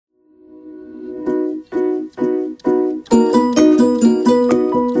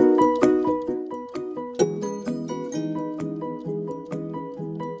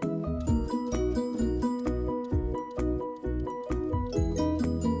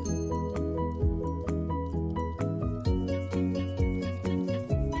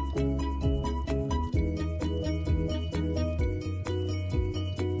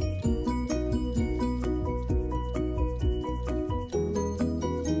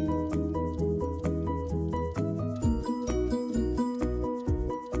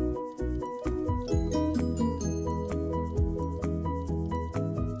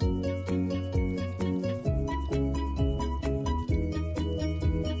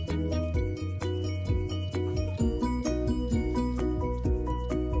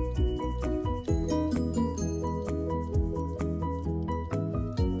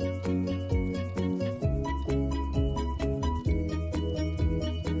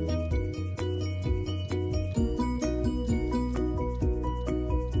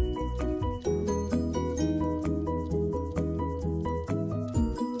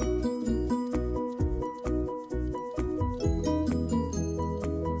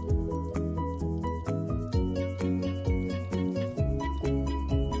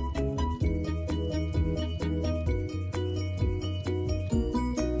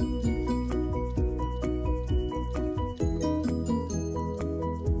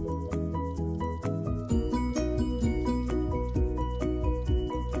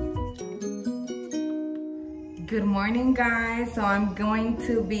Good morning, guys. So I'm going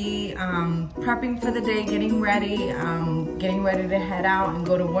to be prepping for the day, getting ready to head out and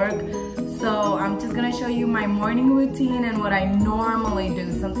go to work. So I'm just gonna show you my morning routine and what I normally do.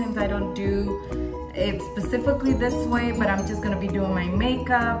 Sometimes I don't do it specifically this way, but I'm just gonna be doing my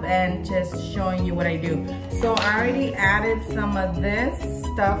makeup and just showing you what I do. So I already added some of this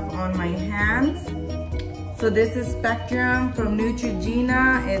stuff on my hands. So this is Spectrum from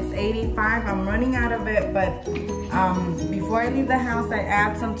Neutrogena. It's 85. I'm running out of it, but before I leave the house, I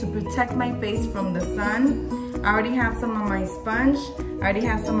add some to protect my face from the sun. I already have some on my sponge. I already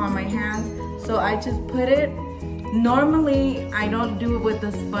have some on my hands. So I just put it. Normally, I don't do it with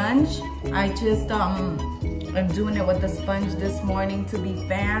the sponge. I just, I'm doing it with the sponge this morning to be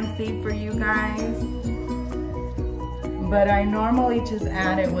fancy for you guys. But I normally just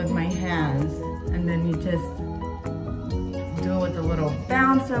add it with my hands. And then you just do it with a little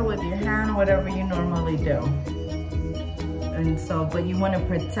bouncer with your hand, whatever you normally do. And so, but you want to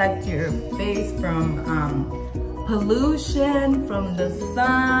protect your face from pollution, from the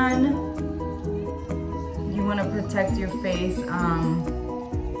sun. You want to protect your face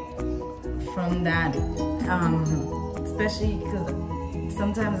from that, especially because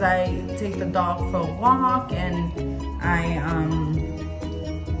sometimes I take the dog for a walk and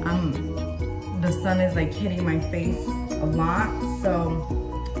the sun is like hitting my face a lot, so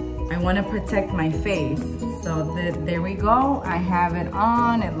I want to protect my face. So there we go. I have it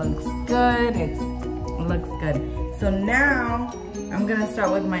on. It looks good. It looks good. So now I'm gonna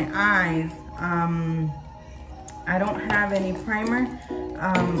start with my eyes. I don't have any primer.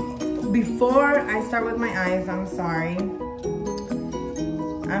 Before I start with my eyes, I'm sorry,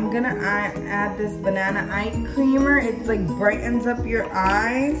 I'm gonna add this banana eye creamer. It like brightens up your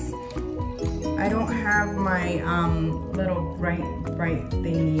eyes. I don't have my little bright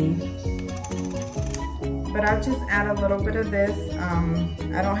thingy, but I'll just add a little bit of this.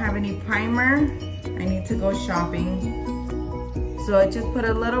 I don't have any primer. I need to go shopping. So I just put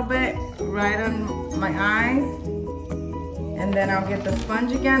a little bit right on my eyes, and then I'll get the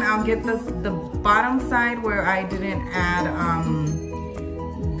sponge again. I'll get the bottom side where I didn't add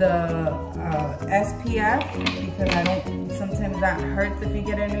the SPF, because I don't, sometimes that hurts if you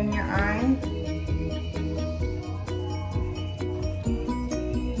get it in your eye.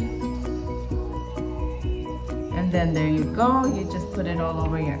 And then there you go, you just put it all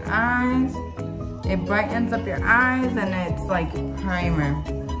over your eyes. It brightens up your eyes and it's like primer.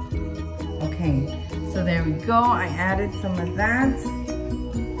 Okay, so there we go, I added some of that.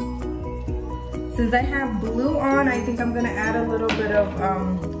 Since I have blue on, I think I'm gonna add a little bit of,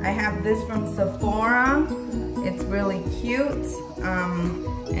 I have this from Sephora. It's really cute,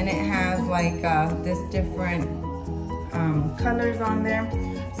 and it has like this different colors on there.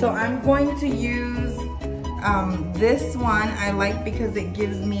 So I'm going to use this one. I like because it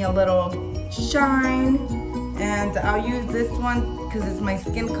gives me a little shine, and I'll use this one because it's my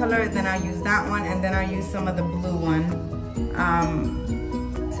skin color. Then I'll use that one, and then I'll use some of the blue one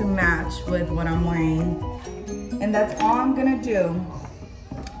to match with what I'm wearing. And that's all I'm gonna do.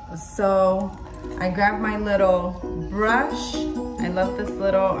 So I grabbed my little brush. I love this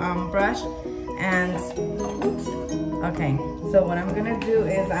little brush. And oops. Okay, so what I'm gonna do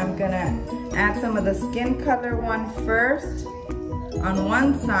is I'm gonna add some of the skin color one first on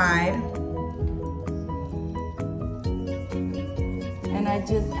one side. And I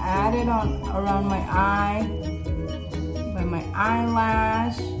just add it on around my eye, by my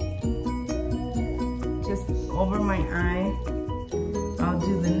eyelash, just over my eye. I'll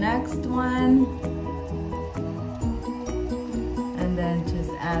do the next one, and then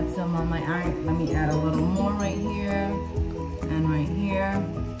just add some on my eye. Let me add a little more right here and right here.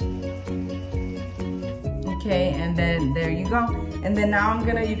 Okay, and then there you go. And then now I'm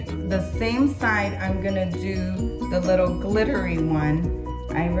gonna, the same side, I'm gonna do the little glittery one.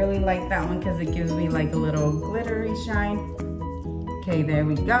 I really like that one because it gives me like a little glittery shine. Okay, there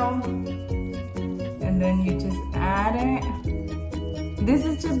we go. And then you just add it. This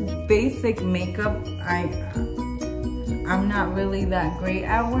is just basic makeup. I'm not really that great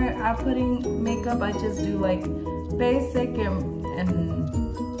at putting makeup. I just do like basic and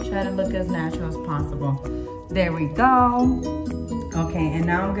try to look as natural as possible. There we go. Okay, and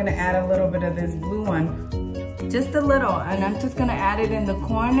now I'm gonna add a little bit of this blue one. Just a little, and I'm just gonna add it in the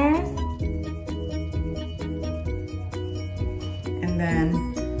corners. And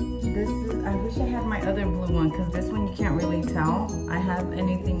then this is, I wish I had my other blue one, because this one you can't really tell I have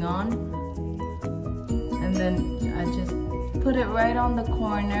anything on. And then I just put it right on the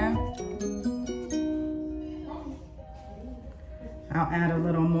corner. I'll add a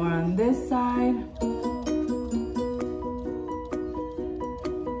little more on this side.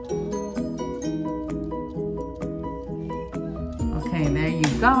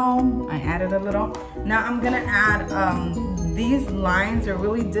 go. I added a little. Now I'm gonna add, these lines are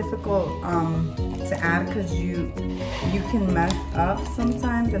really difficult to add because you can mess up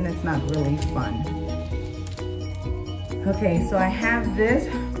sometimes and it's not really fun. Okay, so I have this,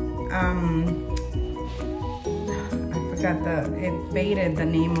 I forgot it faded the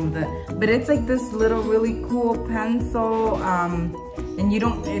name of but it's like this little really cool pencil, and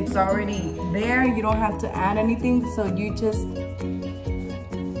it's already there. You don't have to add anything, so you just,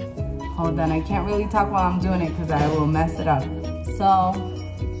 hold on, I can't really talk while I'm doing it because I will mess it up. So,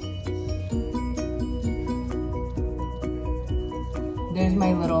 there's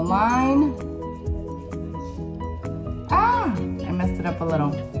my little line. Ah, I messed it up a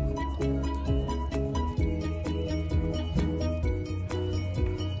little.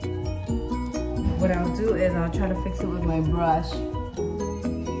 What I'll do is I'll try to fix it with my brush.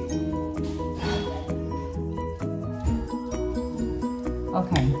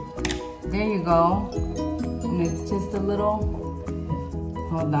 Okay, there you go. And it's just a little,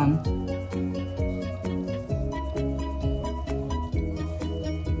 hold on.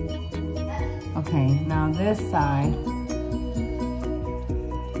 Okay, now this side.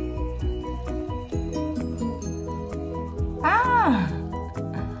 Ah!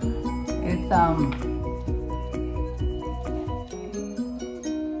 It's,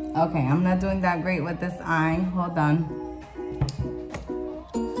 okay, I'm not doing that great with this eye. Hold on.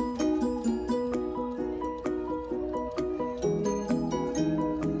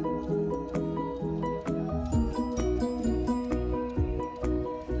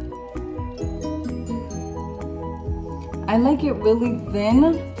 I like it really thin,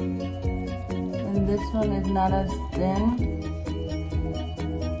 and this one is not as thin.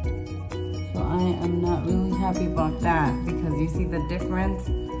 So I am not really happy about that because you see the difference?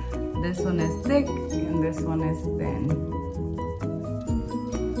 This one is thick and this one is thin.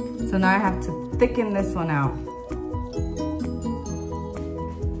 So now I have to thicken this one out.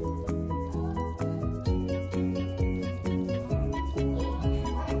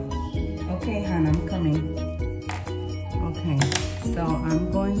 Okay, hon, I'm coming. Okay, so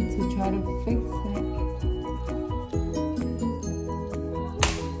I'm going to try to fix it.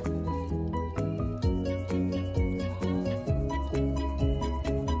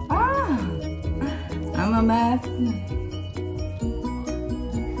 Ah, I'm a mess.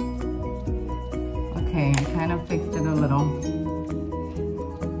 Okay, I kind of fixed it a little.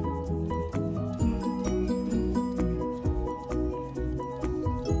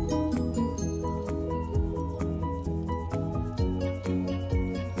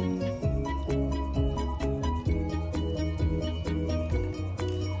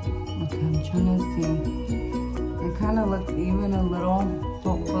 I'm trying to see. It kind of looks even a little,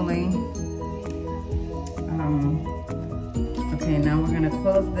 hopefully. Okay, now we're gonna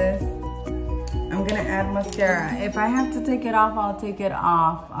close this. I'm gonna add mascara. If I have to take it off, I'll take it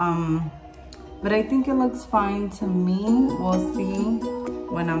off. But I think it looks fine to me. We'll see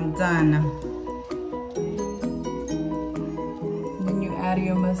when I'm done. Then you add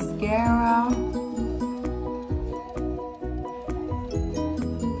your mascara.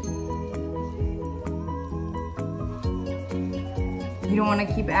 You don't want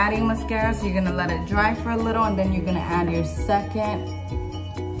to keep adding mascara, so you're gonna let it dry for a little, and then you're gonna add your second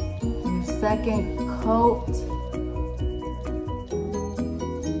coat.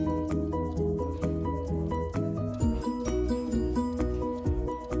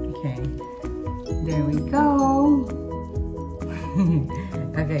 Okay, there we go.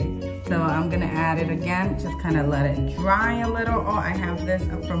 Okay, so I'm gonna add it again, just kind of let it dry a little. Oh, I have this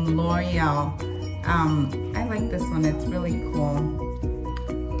from L'Oreal. I like this one, it's really cool.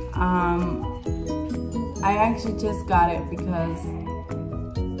 I actually just got it because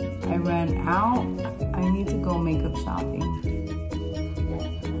I ran out. I need to go makeup shopping.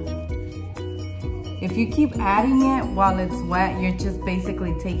 If you keep adding it while it's wet, you're just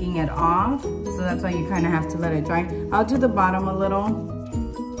basically taking it off. So that's why you kind of have to let it dry. I'll do the bottom a little.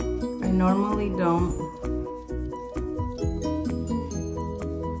 I normally don't.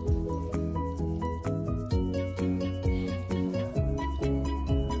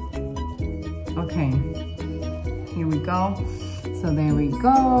 Okay, here we go. So there we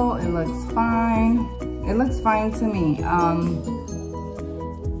go, it looks fine. It looks fine to me.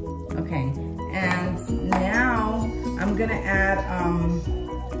 Okay, and now I'm gonna add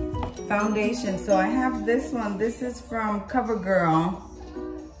foundation. So I have this one, this is from CoverGirl.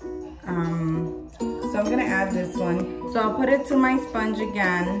 So I'm gonna add this one. So I'll put it to my sponge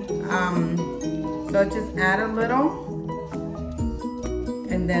again. So just add a little.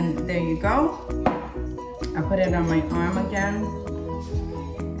 And then there you go. I put it on my arm again.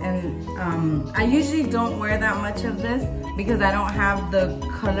 And I usually don't wear that much of this because I don't have the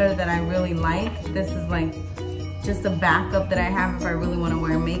color that I really like. This is like just a backup that I have if I really want to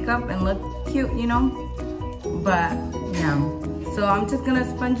wear makeup and look cute, you know? But yeah, so I'm just gonna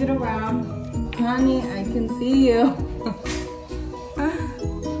sponge it around. Honey, I can see you.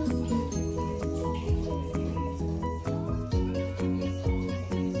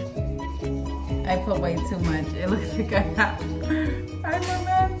 I put way too much. It looks like I'm a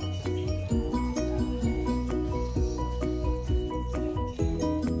mess.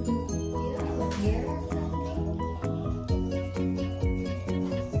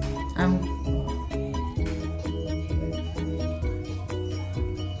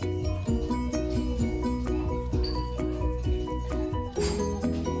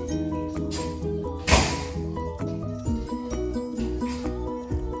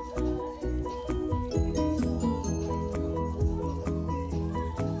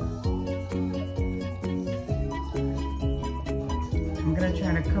 I'm gonna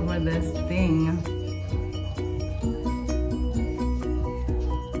try to cover this thing.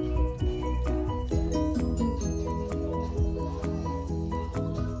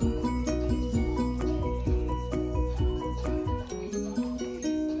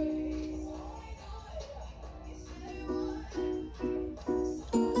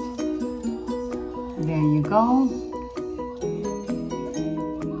 There you go.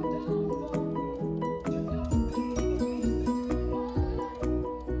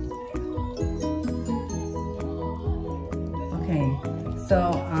 Okay, so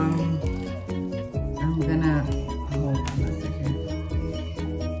I'm gonna hold on a second.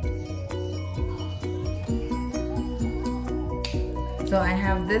 So I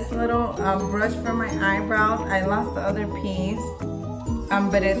have this little brush for my eyebrows. I lost the other piece,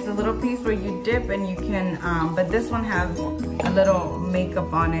 but it's a little piece where you dip and you can. But this one has a little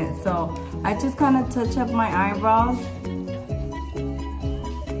makeup on it, so I just kind of touch up my eyebrows.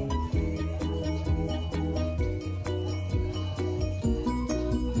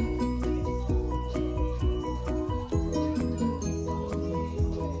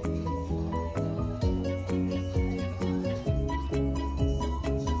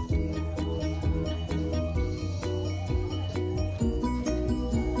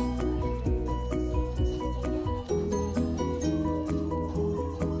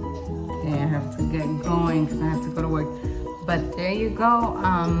 I have to get going because I have to go to work. But there you go.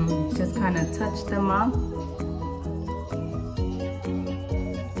 Just kind of touch them up.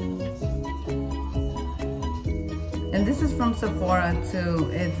 And this is from Sephora too.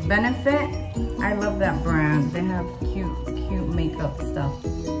 It's Benefit. I love that brand. They have cute makeup stuff.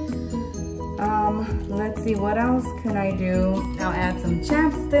 Let's see, what else can I do? I'll add some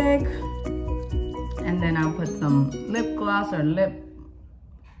chapstick. And then I'll put some lip gloss or lip.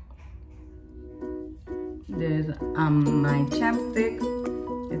 There's my chapstick.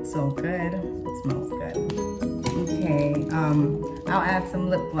 It's so good. It smells good. Okay, I'll add some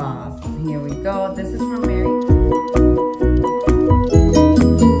lip gloss. Here we go. This is from Mary.